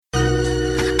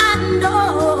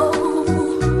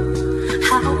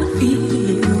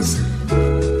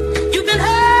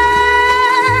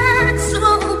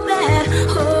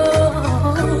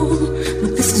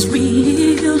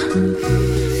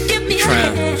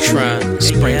trying to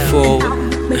spring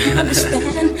forward.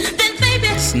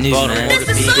 It's new, man.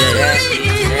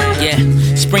 Yeah,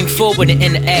 spring forward and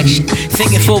into action.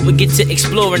 Thinking forward, get to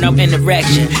exploring our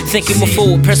interaction. Thinking more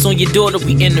forward, press on your daughter,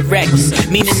 we interact.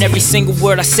 Meaning every single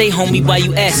word I say, homie, why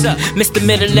you ask? Mr.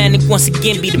 Mid-Atlantic once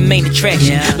again be the main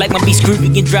attraction. Like my beats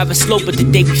groovy and driving slow, but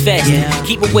today we fast.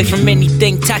 Keep away from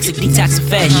anything toxic, detoxing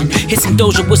fashion. Hit some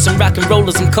doja with some rock and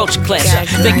rollers and culture clash.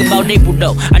 Think about April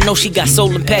though, I know she got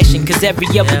soul and passion. Cause every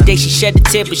other day she shed a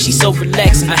tear, but she's so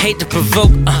relaxing. I hate to provoke,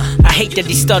 I hate that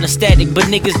they starting static, but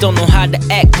niggas don't know how to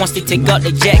act once they take out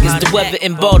their jackets. The weather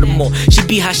in Baltimore, she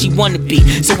be how she wanna be.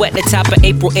 So at the top of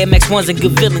April, Air Max 1s and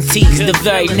good villain tees. The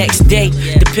very next day,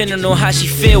 depending on how she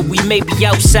feel, we may be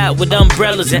outside with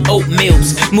umbrellas and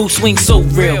oatmeals. Mood swings so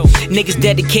real, niggas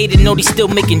dedicated, know they still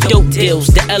making dope deals.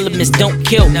 The elements don't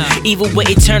kill, evil with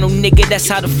eternal, nigga, that's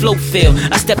how the flow feel.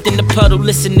 I stepped in the puddle,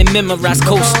 listen and memorize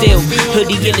cold steel.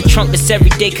 Hoodie in the trunk, that's every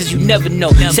day, cause you never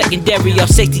know. Secondary off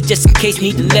safety, just in case,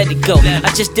 need to let it go.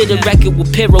 I just did a record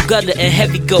with Pyro, Gutter, and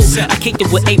Heavy Gold. I kicked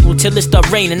it with April till it start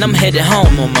raining, I'm headed home.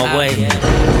 I'm on my way.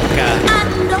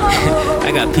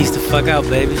 I got pieced the fuck out,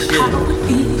 baby. Shit.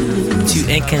 Too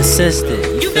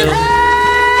inconsistent, you feel me?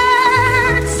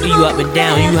 You up and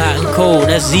down, you hot and cold,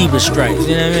 that's zebra stripes,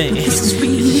 you know what I mean?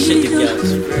 Shit together.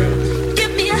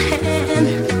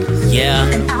 Yeah.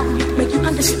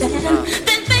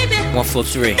 1, 4,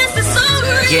 3.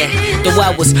 Yeah, though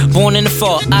I was born in the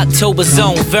fall, October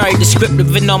zone. Very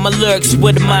descriptive in all my lyrics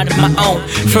with a mind of my own.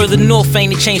 Further north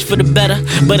ain't a change for the better,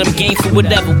 but I'm game for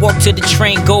whatever. Walk to the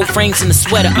train, gold frames in the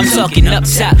sweater. I'm talking up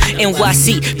top,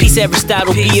 NYC. Peace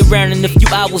Aristotle, be around in a few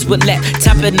hours with lap.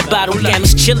 Top in the bottle, damn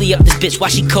it's chilly up this bitch, why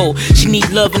she cold? She need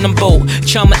love and I'm bold.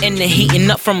 Trauma in the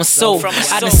heating up from her soul.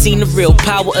 I done seen the real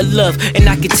power of love, and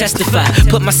I can testify.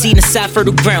 Put my seed inside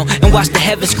fertile ground and watch the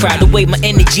heavens cry. The way my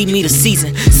energy meet a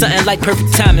season, something like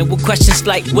perfect timing. With questions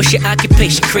like, what's your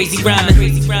occupation? Crazy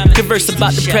rhyming. Converse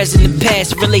about the present and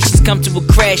past. Relations come to a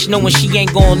crash, knowing she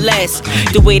ain't gon' last.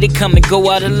 The way they come and go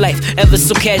out of life, ever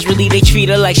so casually they treat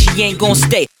her like she ain't gon'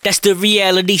 stay. That's the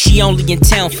reality, she only in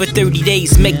town for 30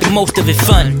 days, make the most of it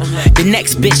fun. The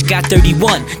next bitch got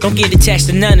 31, don't get attached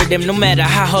to none of them, no matter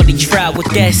how hard they try. With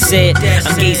that said,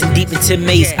 I'm gazing deep into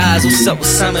May's eyes, what's up with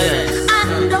some of that?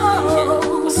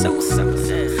 What's up with some of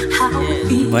that?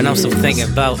 But I'm still thinking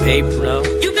about April though.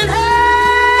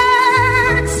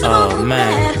 Oh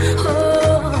man.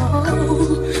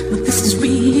 But this is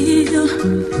real.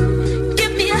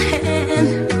 Give me a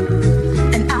hand,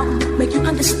 and I'll make you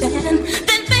understand.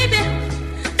 Then baby,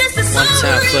 this is so one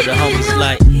time for the homies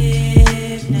like,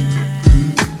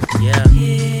 yeah.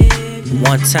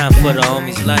 One time for the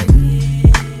homies like.